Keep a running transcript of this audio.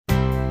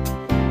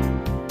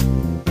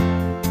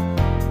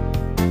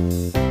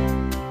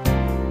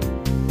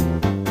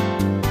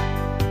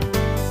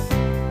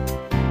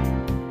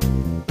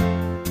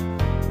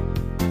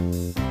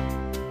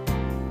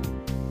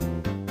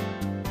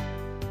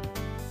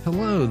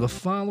Hello, the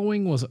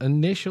following was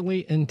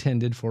initially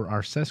intended for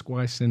our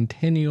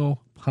Sesquicentennial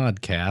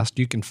podcast.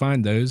 You can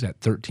find those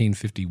at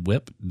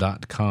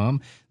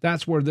 1350whip.com.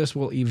 That's where this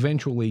will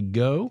eventually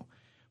go.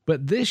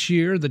 But this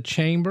year, the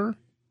Chamber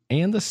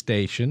and the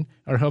station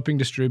are helping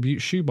distribute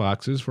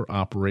shoeboxes for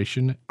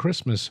Operation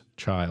Christmas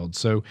Child.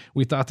 So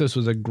we thought this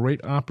was a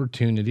great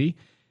opportunity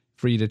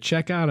for you to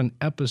check out an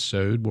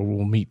episode where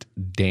we'll meet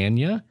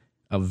Dania,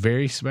 a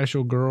very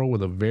special girl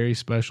with a very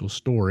special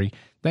story.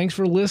 Thanks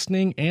for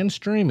listening and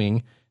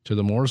streaming to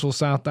the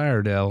Mooresville-South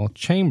Iredell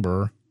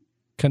Chamber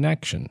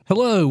Connection.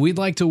 Hello, we'd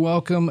like to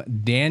welcome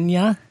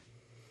Dania.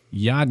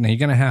 Yadago, you're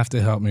going to have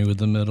to help me with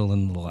the middle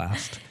and the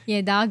last.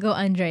 Yadago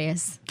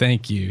Andraos.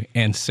 Thank you.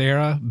 And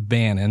Sara,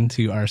 Bannon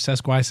to our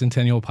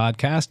Sesquicentennial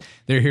podcast.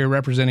 They're here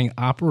representing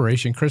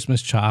Operation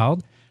Christmas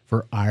Child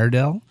for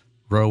Iredell,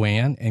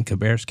 Rowan, and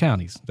Cabarrus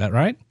counties. Is that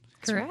right?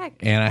 Correct.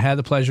 And I had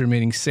the pleasure of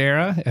meeting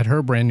Sara at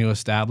her brand new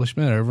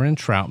establishment over in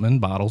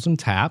Troutman, Bottles and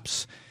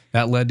Taps.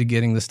 That led to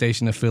getting the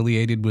station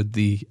affiliated with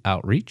the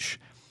outreach.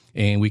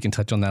 And we can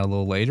touch on that a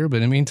little later. But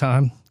in the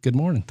meantime, good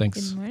morning. Thanks.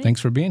 Good morning.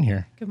 Thanks for being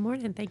here. Good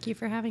morning. Thank you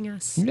for having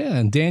us. Yeah.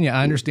 And Dania,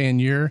 I understand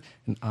you're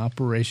an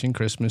Operation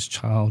Christmas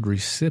Child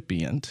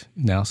recipient,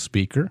 now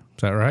speaker.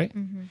 Is that right?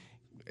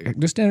 Mm-hmm.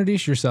 Just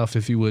introduce yourself,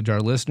 if you would, to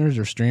our listeners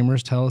or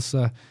streamers. Tell us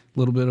a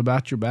little bit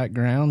about your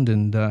background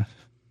and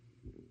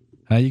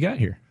how you got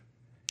here.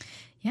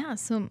 Yeah,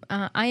 so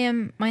my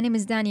name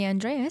is Dania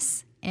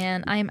Andraos,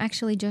 and I am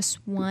actually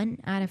just one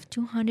out of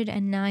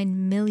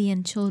 209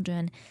 million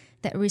children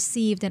that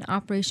received an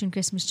Operation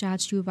Christmas Child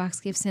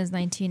shoebox gift since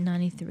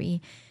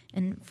 1993.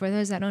 And for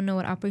those that don't know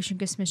what Operation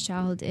Christmas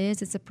Child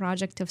is, it's a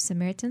project of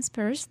Samaritan's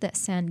Purse that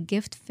send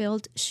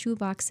gift-filled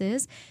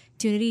shoeboxes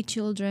to needy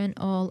children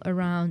all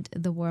around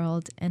the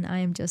world, and I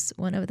am just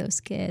one of those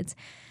kids.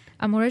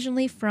 I'm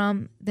originally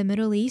from the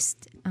Middle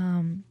East,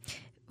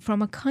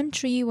 from a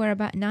country where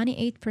about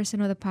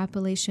 98% of the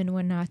population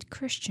were not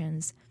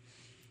Christians.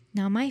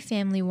 Now, my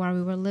family, while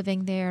we were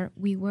living there,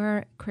 we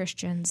were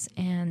Christians,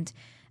 and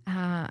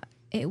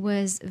it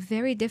was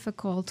very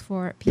difficult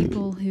for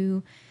people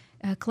who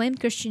claimed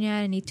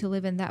Christianity to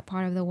live in that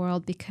part of the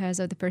world because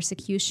of the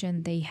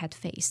persecution they had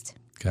faced.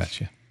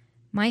 Gotcha.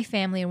 My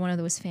family are one of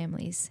those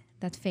families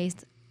that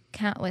faced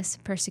countless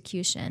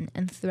persecution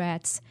and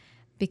threats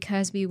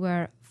because we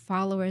were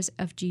followers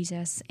of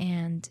Jesus,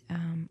 and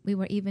we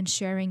were even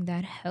sharing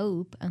that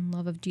hope and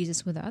love of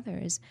Jesus with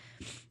others.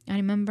 I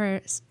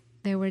remember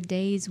there were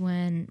days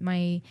when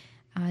my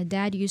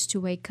dad used to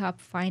wake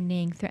up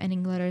finding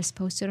threatening letters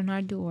posted on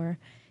our door,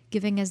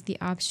 giving us the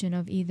option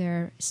of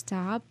either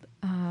stop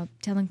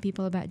telling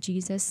people about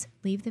Jesus,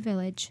 leave the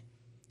village,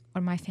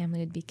 or my family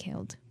would be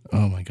killed.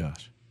 Oh, my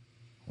gosh.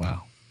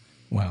 Wow.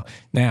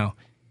 Now,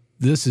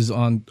 this is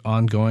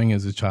ongoing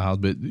as a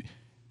child, but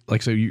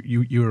like, so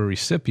you were a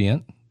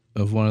recipient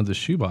of one of the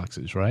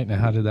shoeboxes, right? Now,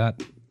 how did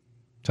that,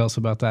 tell us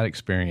about that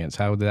experience.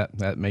 How would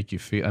that make you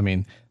feel? I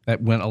mean,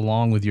 that went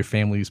along with your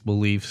family's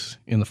beliefs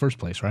in the first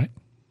place, right?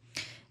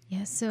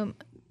 Yeah, so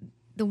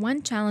the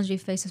one challenge we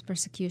faced was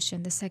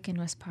persecution. The second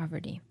was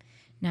poverty.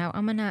 Now,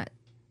 I'm going to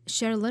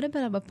share a little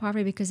bit about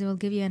poverty because it will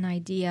give you an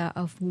idea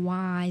of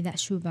why that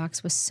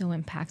shoebox was so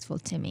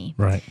impactful to me.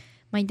 Right.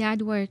 My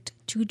dad worked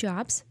 2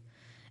 jobs,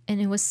 and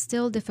it was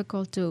still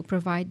difficult to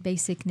provide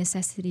basic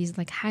necessities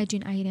like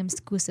hygiene items,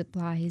 school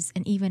supplies,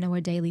 and even our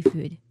daily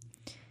food.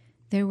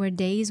 There were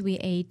days we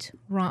ate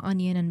raw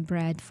onion and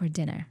bread for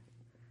dinner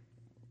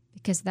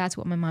because that's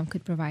what my mom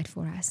could provide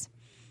for us.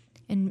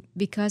 And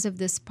because of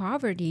this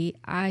poverty,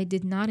 I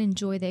did not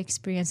enjoy the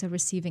experience of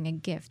receiving a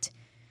gift.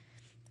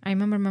 I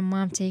remember my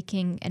mom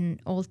taking an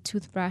old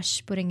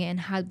toothbrush, putting it in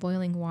hot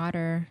boiling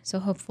water, so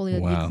hopefully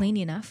it would be clean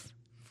enough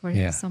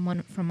for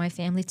someone from my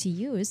family to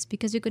use,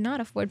 because we could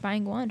not afford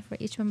buying one for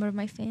each member of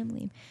my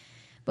family.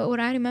 But what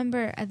I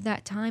remember at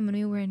that time when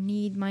we were in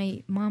need,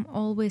 my mom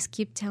always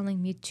kept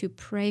telling me to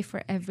pray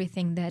for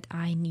everything that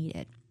I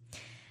needed.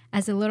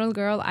 As a little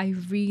girl, I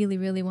really,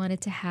 really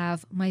wanted to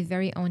have my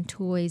very own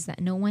toys that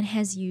no one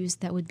has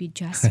used that would be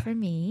just for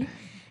me.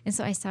 And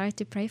so I started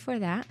to pray for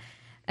that.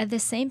 At the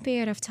same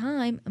period of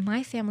time,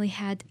 my family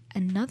had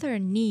another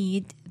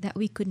need that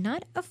we could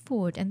not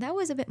afford, and that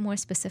was a bit more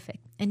specific.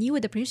 And you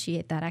would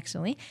appreciate that,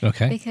 actually.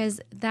 Okay. Because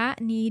that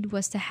need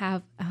was to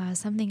have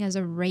something as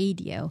a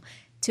radio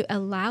to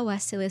allow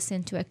us to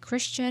listen to a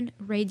Christian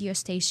radio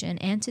station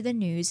and to the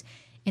news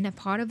in a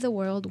part of the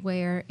world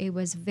where it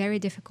was very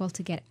difficult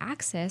to get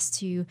access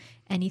to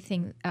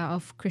anything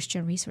of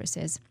Christian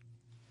resources.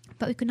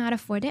 But we could not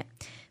afford it.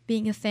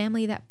 Being a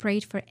family that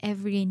prayed for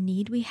every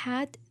need we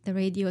had, the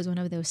radio was one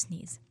of those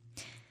needs.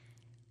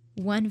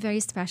 One very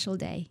special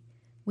day,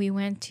 we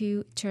went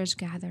to church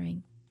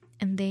gathering,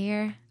 and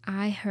there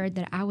I heard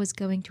that I was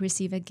going to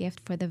receive a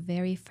gift for the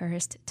very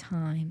first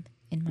time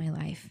in my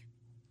life.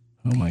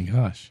 Oh my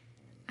gosh.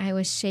 I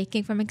was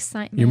shaking from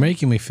excitement. You're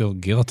making me feel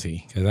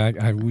guilty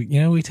because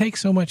we take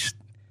so much.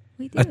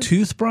 We do. A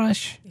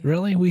toothbrush?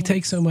 Really? We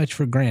take so much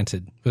for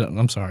granted. But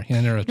I'm sorry, I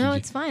interrupted you. No,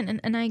 it's fine.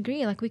 And I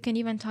agree. Like, we can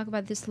even talk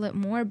about this a little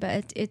more,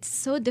 but it's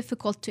so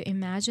difficult to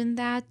imagine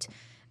that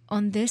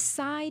on this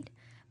side.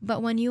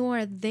 But when you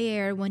are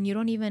there, when you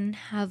don't even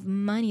have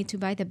money to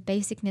buy the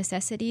basic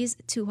necessities,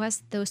 to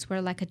us, those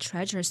were like a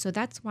treasure. So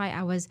that's why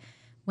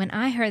when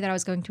I heard that I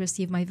was going to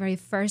receive my very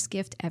first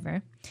gift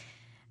ever,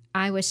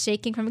 I was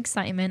shaking from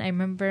excitement. I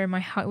remember my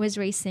heart was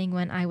racing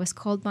when I was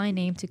called by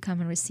name to come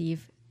and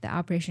receive the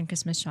Operation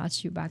Christmas Shot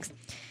shoebox.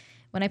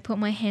 When I put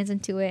my hands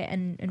into it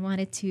and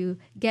wanted to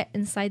get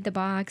inside the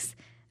box,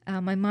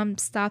 my mom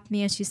stopped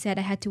me and she said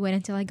I had to wait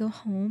until I go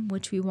home,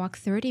 which we walked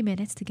 30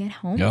 minutes to get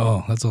home.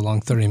 Oh, that's a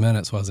long 30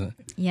 minutes, wasn't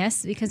it?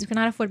 Yes, because we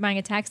cannot afford buying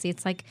a taxi.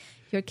 It's like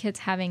your kids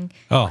having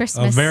a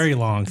Christmas very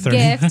long 30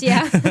 gift.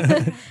 Yeah,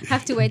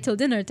 have to wait till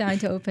dinner time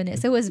to open it.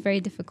 So it was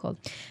very difficult.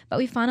 But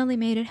we finally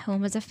made it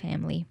home as a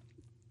family.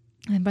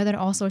 My brother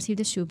also received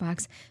a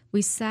shoebox.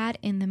 We sat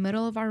in the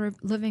middle of our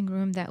living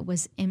room that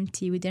was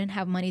empty. We didn't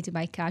have money to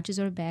buy couches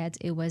or beds.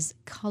 It was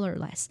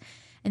colorless.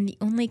 And the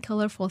only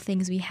colorful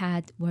things we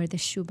had were the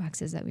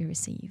shoeboxes that we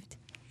received.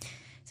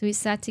 So we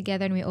sat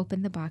together and we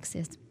opened the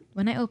boxes.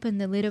 When I opened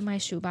the lid of my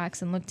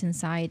shoebox and looked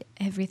inside,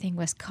 everything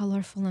was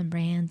colorful and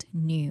brand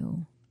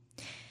new.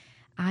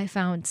 I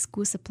found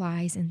school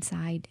supplies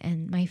inside,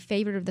 and my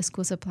favorite of the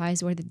school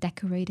supplies were the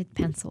decorated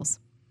pencils.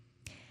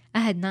 I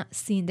had not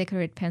seen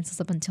decorated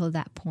pencils up until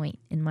that point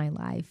in my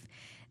life,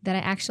 that I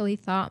actually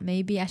thought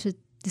maybe I should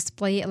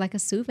display it like a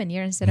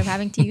souvenir instead of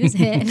having to use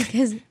it,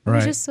 because it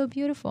was just so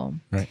beautiful.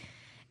 Right.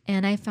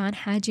 And I found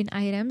hygiene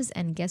items,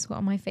 and guess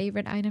what my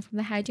favorite item from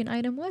the hygiene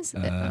item was?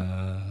 I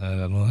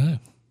don't know.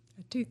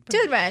 A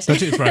toothbrush. A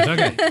toothbrush,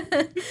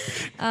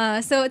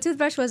 okay. So a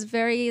toothbrush was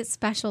very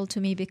special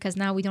to me because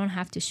now we don't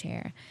have to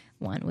share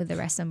one with the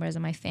rest of members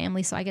of my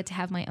family. So I get to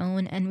have my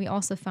own. And we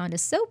also found a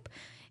soap,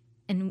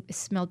 and it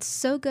smelled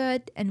so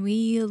good, and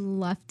we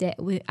loved it.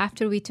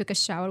 After we took a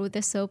shower with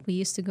the soap, we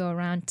used to go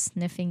around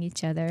sniffing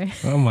each other.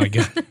 Oh, my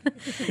God.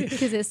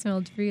 Because it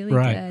smelled really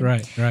good.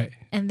 Right.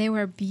 And they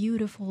were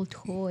beautiful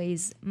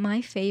toys.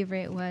 My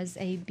favorite was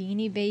a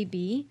Beanie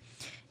Baby.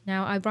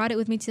 Now, I brought it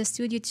with me to the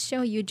studio to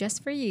show you,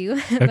 just for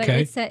you. But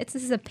Okay. this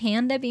is a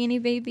panda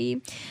Beanie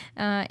Baby.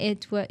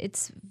 It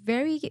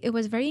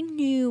was very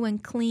new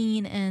and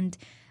clean. And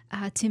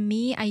to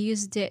me, I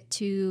used it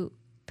to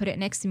put it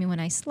next to me when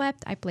I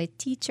slept. I played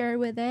teacher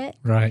with it.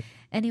 Right.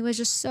 And it was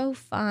just so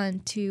fun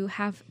to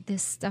have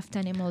this stuffed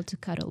animal to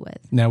cuddle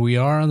with. Now, we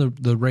are on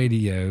the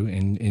radio,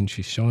 and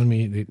she's showing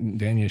me,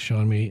 Dania's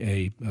showing me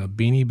a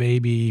Beanie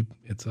Baby.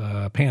 It's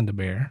a panda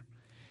bear.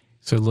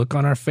 So look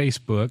on our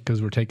Facebook,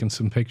 because we're taking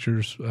some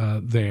pictures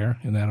there,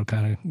 and that'll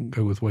kind of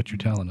go with what you're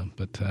telling them.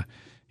 But,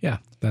 yeah,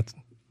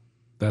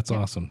 that's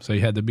awesome. So you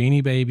had the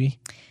Beanie Baby.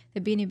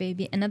 The Beanie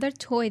Baby. Another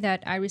toy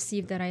that I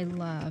received that I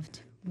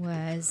loved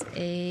was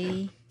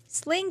a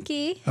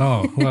Slinky.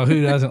 Oh, well,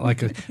 who doesn't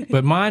like it?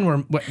 But mine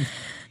were,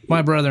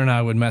 my brother and I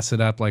would mess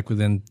it up like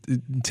within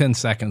 10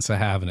 seconds of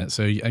having it.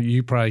 So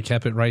you probably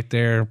kept it right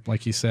there,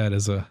 like you said,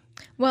 as a...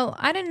 Well,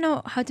 I didn't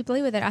know how to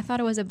play with it. I thought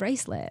it was a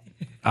bracelet.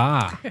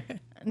 Ah.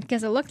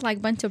 Because it looked like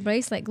a bunch of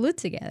bracelets glued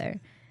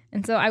together.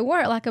 And so I wore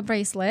it like a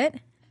bracelet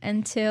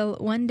until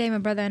one day my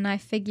brother and I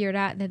figured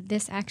out that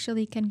this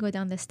actually can go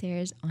down the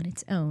stairs on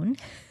its own.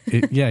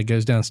 It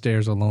goes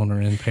downstairs alone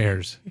or in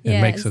pairs. It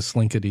Yes. makes a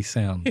slinkety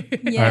sound.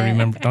 Yeah. I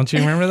remember. Don't you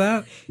remember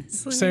that,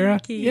 Sarah?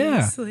 Slinky,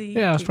 Yeah. slinky.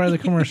 Yeah, it was part of the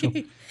commercial.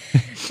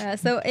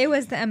 So it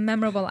was a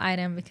memorable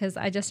item because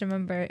I just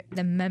remember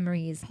the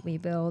memories we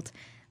built.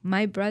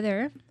 My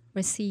brother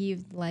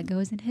received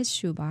Legos in his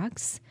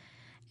shoebox,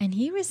 and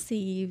he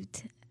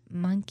received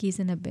monkeys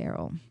in a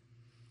barrel.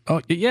 Oh,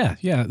 yeah.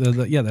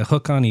 The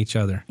hook on each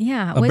other.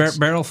 Yeah. A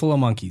barrel full of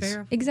monkeys.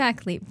 Barrel.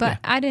 Exactly. But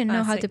I didn't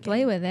know how to Classic play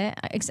game. with it.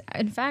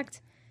 In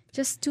fact,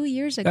 just 2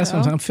 years ago. That's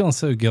what I'm feeling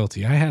so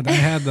guilty. I had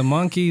the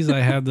monkeys, I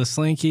had the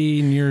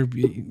slinky, and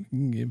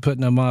you're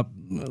putting them up.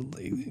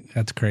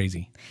 That's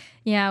crazy.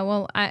 Yeah,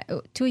 well,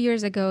 2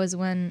 years ago is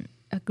when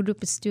a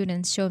group of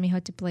students showed me how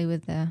to play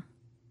with the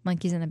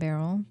monkeys in a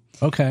barrel.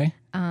 Okay.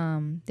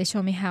 They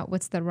showed me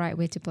what's the right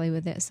way to play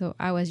with it. So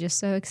I was just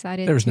so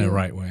excited. There's no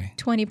right way.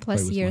 20 Play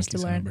plus with years to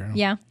monkeys in a learn. barrel.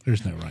 Yeah.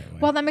 There's no right way.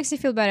 Well, that makes me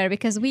feel better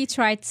because we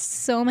tried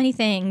so many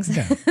things,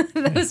 Yeah.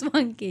 those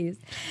monkeys.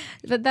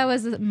 But that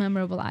was a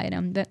memorable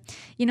item. But,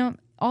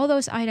 all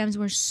those items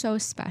were so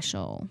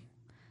special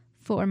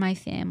for my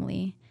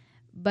family.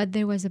 But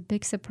there was a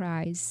big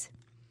surprise.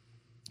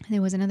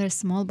 There was another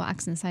small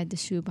box inside the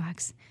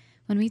shoebox.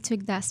 When we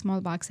took that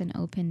small box and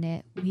opened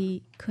it,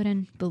 we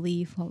couldn't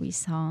believe what we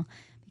saw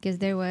because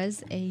there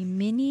was a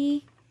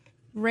mini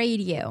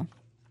radio.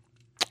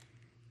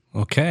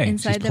 Okay.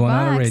 Inside She's the pulling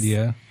out a box.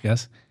 radio.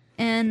 Yes.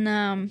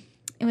 And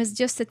it was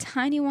just a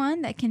tiny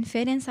one that can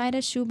fit inside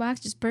a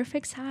shoebox, just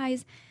perfect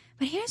size.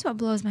 But here's what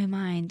blows my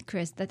mind,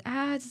 Chris,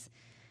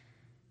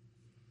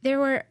 there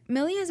were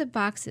millions of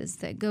boxes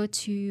that go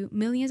to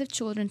millions of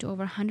children to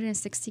over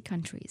 160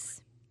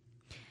 countries.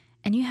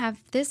 And you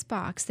have this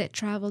box that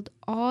traveled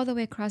all the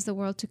way across the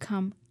world to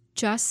come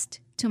just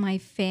to my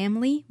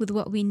family with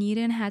what we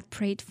needed and had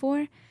prayed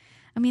for.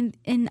 I mean,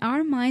 in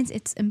our minds,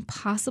 it's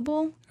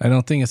impossible. I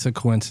don't think it's a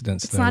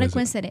coincidence. It's not a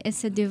coincidence.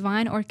 It's a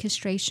divine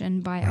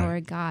orchestration by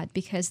our God,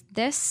 because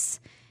this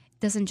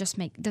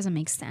doesn't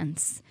make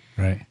sense.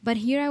 Right. But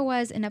here I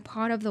was in a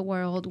part of the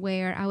world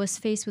where I was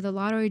faced with a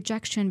lot of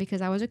rejection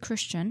because I was a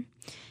Christian,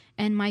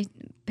 and my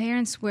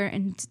parents were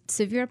in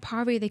severe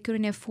poverty. They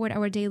couldn't afford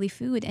our daily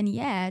food, and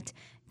yet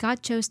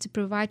God chose to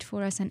provide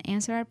for us and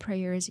answer our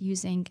prayers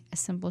using a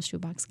simple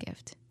shoebox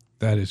gift.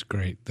 That is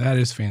great. That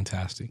is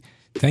fantastic.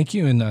 Thank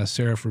you, and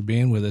Sarah, for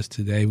being with us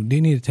today. We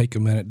do need to take a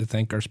minute to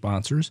thank our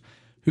sponsors,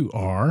 who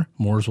are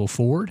Mooresville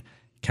Ford,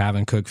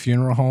 Calvin Cook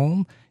Funeral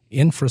Home,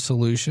 Infra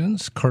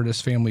Solutions,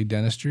 Curtis Family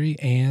Dentistry,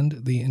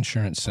 and the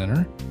Insurance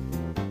Center.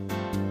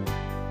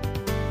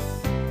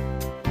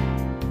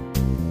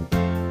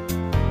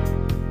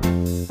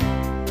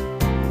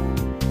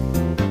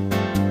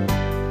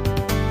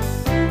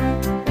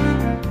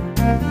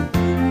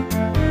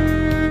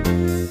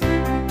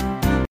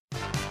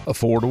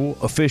 Affordable,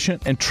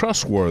 efficient, and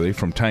trustworthy,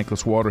 from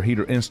tankless water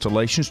heater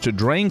installations to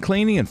drain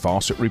cleaning and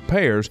faucet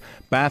repairs,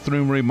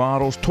 bathroom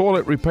remodels,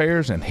 toilet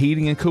repairs, and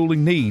heating and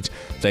cooling needs.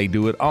 They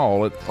do it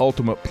all at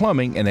Ultimate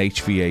Plumbing and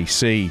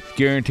HVAC.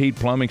 Guaranteed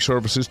plumbing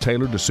services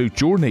tailored to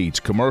suit your needs.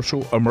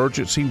 Commercial,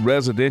 emergency,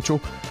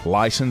 residential,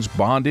 licensed,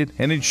 bonded,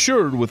 and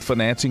insured with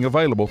financing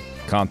available.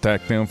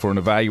 Contact them for an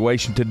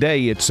evaluation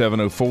today at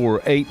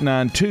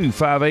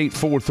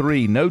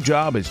 704-892-5843. No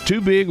job is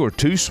too big or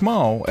too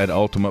small at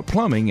Ultimate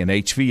Plumbing and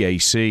HVAC.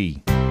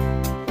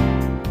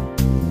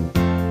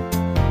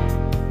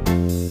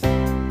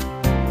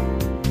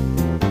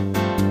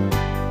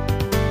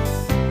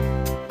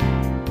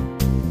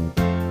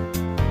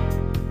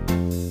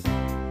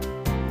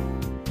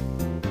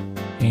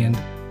 And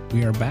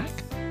we are back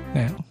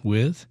now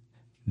with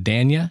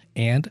Dania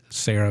and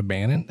Sara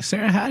Bannon.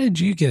 Sara, how did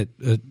you get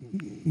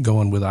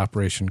going with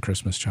Operation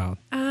Christmas Child?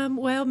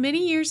 Well,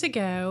 many years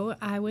ago,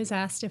 I was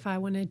asked if I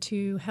wanted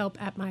to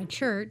help at my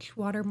church,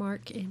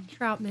 Watermark in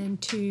Troutman,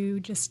 to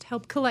just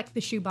help collect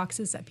the shoe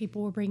boxes that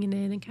people were bringing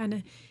in and kind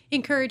of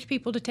encourage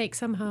people to take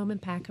some home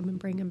and pack them and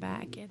bring them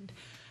back. And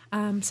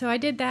so I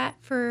did that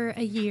for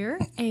a year.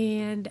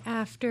 And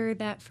after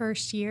that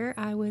first year,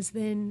 I was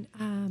then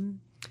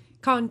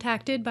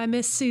contacted by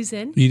Miss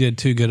Susan. You did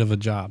too good of a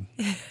job.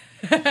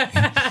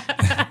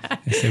 I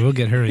say, we'll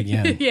get her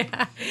again.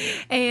 Yeah.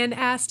 And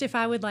asked if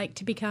I would like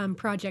to become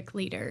project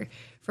leader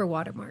for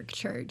Watermark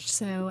Church.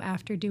 So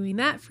after doing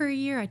that for a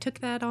year, I took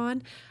that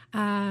on.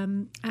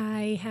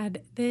 I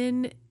had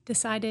then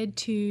decided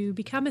to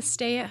become a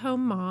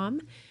stay-at-home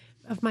mom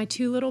of my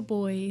two little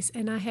boys,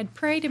 and I had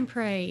prayed and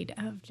prayed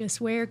of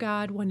just where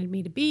God wanted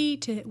me to be,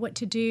 to what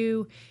to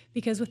do,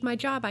 because with my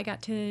job, I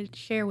got to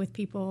share with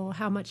people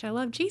how much I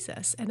love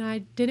Jesus, and I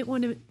didn't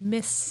want to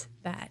miss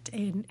that,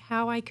 and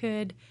how I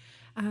could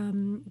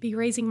be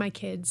raising my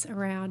kids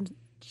around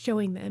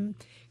showing them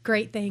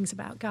great things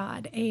about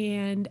God.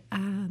 And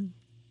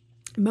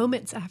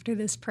moments after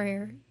this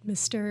prayer,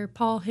 Mr.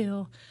 Paul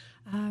Hill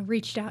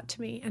reached out to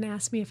me and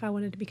asked me if I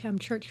wanted to become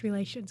church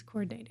relations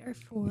coordinator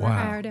for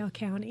Iredell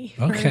County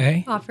for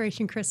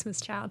Operation Christmas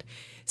Child.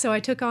 So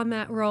I took on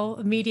that role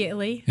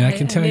immediately. And I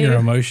can tell you're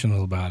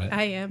emotional about it.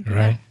 I am, right?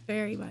 Yeah,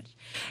 very much.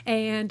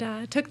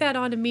 And took that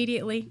on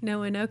immediately,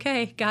 knowing,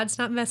 okay, God's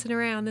not messing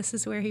around. This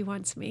is where he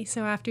wants me.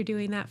 So after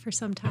doing that for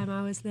some time,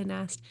 I was then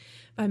asked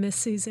by Miss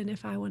Susan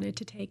if I wanted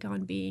to take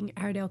on being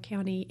Iredell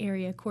County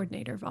Area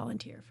Coordinator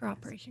Volunteer for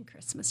Operation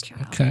Christmas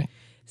Child. Okay.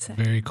 So,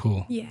 very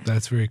cool. Yeah.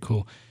 That's very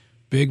cool.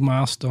 Big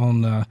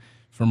milestone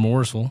for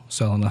Mooresville,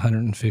 selling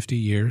 150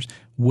 years.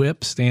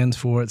 WHIP stands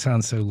for, it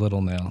sounds so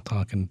little now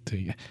talking to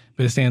you,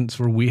 but it stands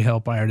for We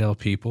Help Iredell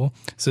People.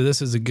 So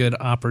this is a good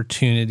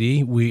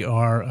opportunity. We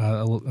are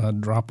a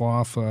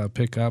drop-off,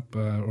 pick-up,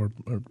 or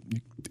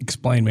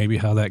explain maybe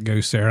how that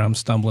goes, Sara. I'm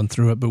stumbling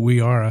through it, but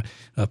we are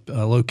a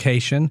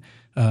location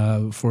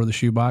for the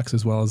shoebox,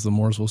 as well as the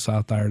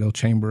Mooresville-South Iredell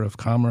Chamber of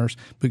Commerce.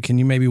 But can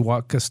you maybe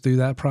walk us through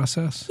that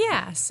process?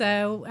 Yeah.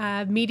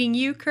 So meeting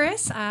you,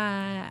 Chris,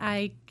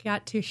 I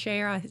got to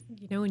share,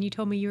 when you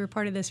told me you were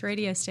part of this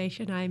radio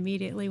station, I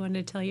immediately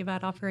wanted to tell you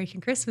about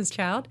Operation Christmas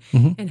Child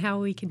and how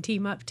we can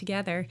team up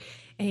together.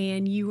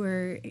 And you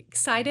were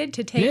excited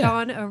to take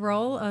on a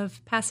role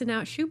of passing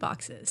out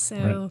shoeboxes.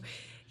 So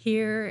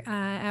here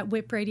at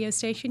WHIP radio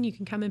station, you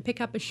can come and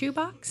pick up a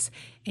shoebox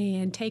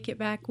and take it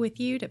back with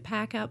you to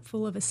pack up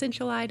full of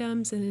essential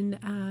items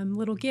and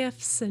little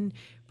gifts, and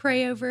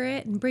pray over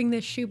it and bring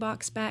this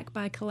shoebox back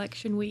by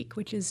collection week,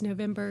 which is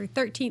November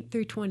 13th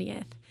through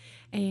 20th.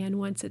 And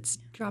once it's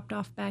dropped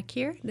off back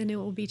here, then it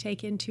will be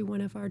taken to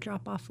one of our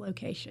drop-off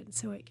locations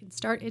so it can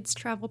start its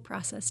travel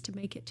process to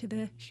make it to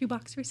the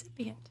shoebox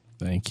recipient.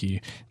 Thank you.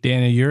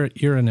 Dania,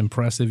 you're an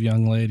impressive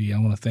young lady. I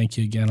want to thank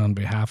you again on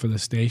behalf of the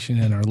station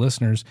and our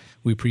listeners.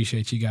 We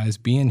appreciate you guys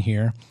being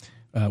here.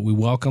 We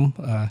welcome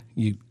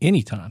you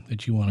anytime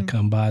that you want to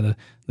come by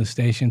the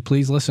station.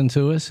 Please listen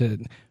to us at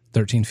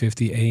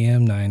 1350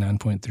 AM,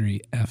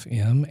 99.3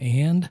 FM,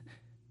 and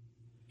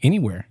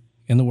anywhere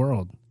in the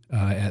world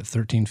at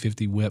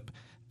 1350whip.com.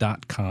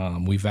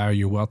 www.occm.com. We value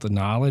your wealth of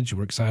knowledge.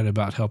 We're excited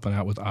about helping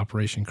out with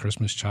Operation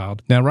Christmas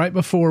Child. Now, right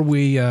before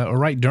we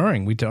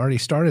already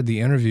started the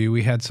interview,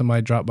 we had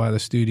somebody drop by the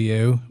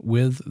studio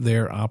with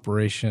their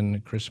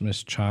Operation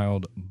Christmas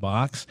Child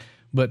box.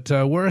 But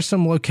where are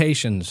some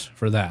locations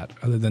for that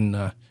other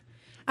than...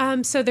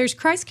 So there's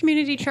Christ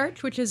Community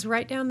Church, which is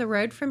right down the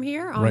road from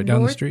here on right down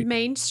North the street.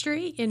 Main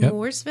Street in Yep.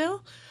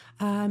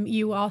 Mooresville.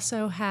 You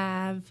also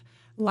have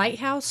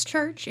Lighthouse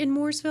Church in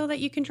Mooresville that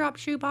you can drop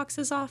shoe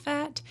boxes off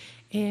at,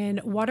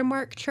 and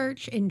Watermark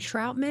Church in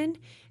Troutman. And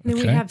then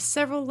we Okay. have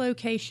several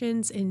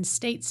locations in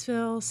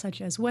Statesville,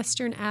 such as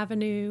Western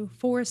Avenue,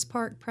 Forest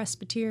Park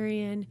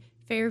Presbyterian,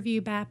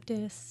 Fairview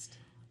Baptist,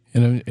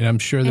 And I'm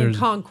sure and there's...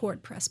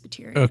 Concord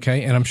Presbyterian.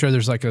 Okay, and I'm sure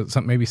there's like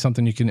maybe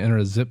something you can enter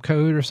a zip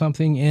code or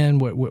something in.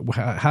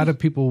 How do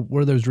people,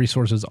 where are those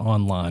resources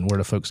online? Where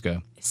do folks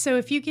go? So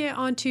if you get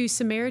onto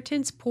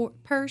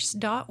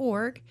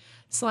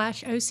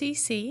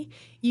SamaritansPurse.org/OCC,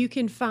 you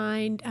can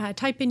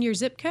type in your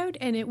zip code,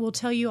 and it will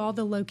tell you all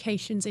the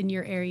locations in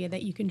your area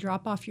that you can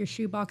drop off your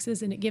shoe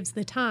boxes, and it gives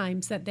the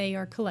times that they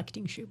are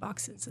collecting shoe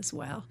boxes as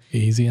well.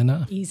 Easy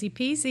enough. Easy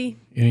peasy.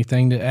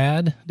 Anything to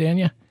add,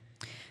 Dania?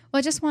 Well,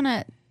 I just want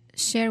to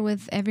share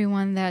with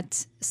everyone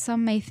that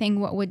some may think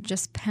what would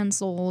just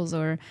pencils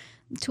or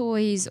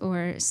toys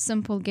or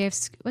simple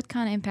gifts, what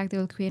kind of impact they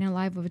will create in the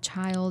life of a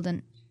child.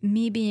 And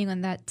me being on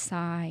that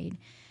side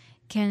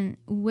can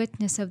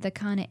witness of the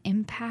kind of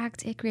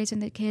impact it creates on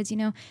the kids.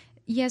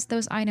 Yes,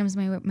 those items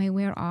may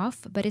wear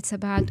off, but it's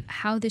about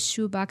how the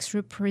shoebox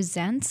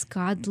represents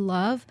God's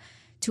love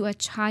to a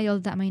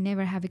child that may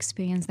never have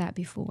experienced that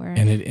before.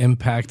 And it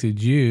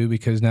impacted you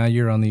because now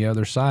you're on the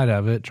other side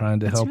of it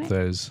trying to help right.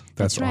 those.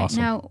 That's right.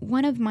 awesome. Now,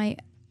 one of my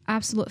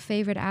absolute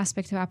favorite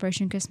aspects of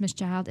Operation Christmas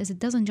Child is it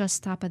doesn't just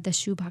stop at the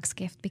shoebox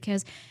gift,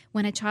 because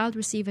when a child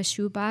receives a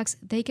shoebox,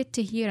 they get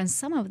to hear, and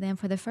some of them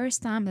for the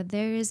first time, that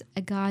there is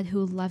a God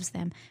who loves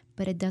them.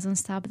 But it doesn't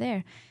stop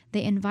there.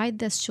 They invite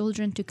these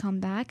children to come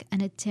back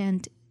and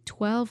attend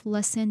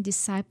 12-lesson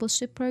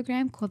discipleship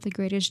program called The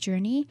Greatest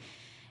Journey.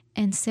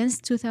 And since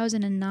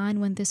 2009,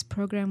 when this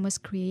program was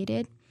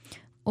created,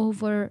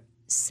 over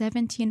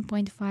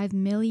 17.5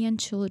 million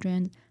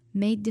children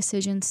made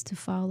decisions to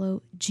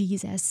follow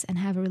Jesus and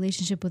have a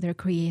relationship with their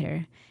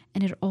Creator.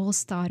 And it all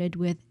started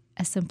with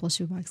a simple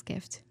shoebox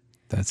gift.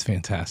 That's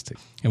fantastic.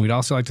 And we'd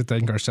also like to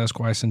thank our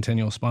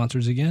Sesquicentennial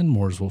sponsors again,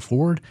 Mooresville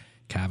Ford,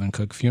 Calvin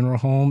Cook Funeral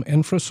Home,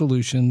 Infra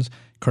Solutions,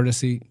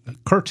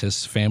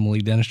 Curtis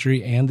Family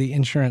Dentistry, and the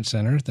Insurance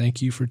Center. Thank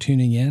you for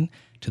tuning in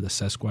to the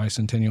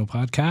Sesquicentennial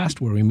Podcast,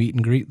 where we meet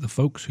and greet the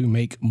folks who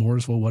make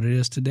Mooresville what it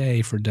is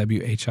today for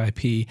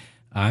WHIP.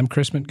 I'm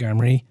Chris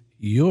Montgomery,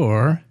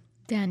 you're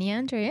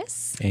Dania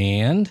Andraos.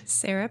 and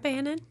Sara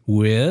Bannon,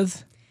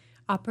 with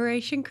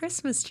Operation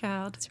Christmas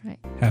Child. That's right.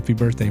 Happy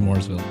Birthday,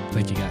 Mooresville.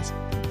 Thank you, guys.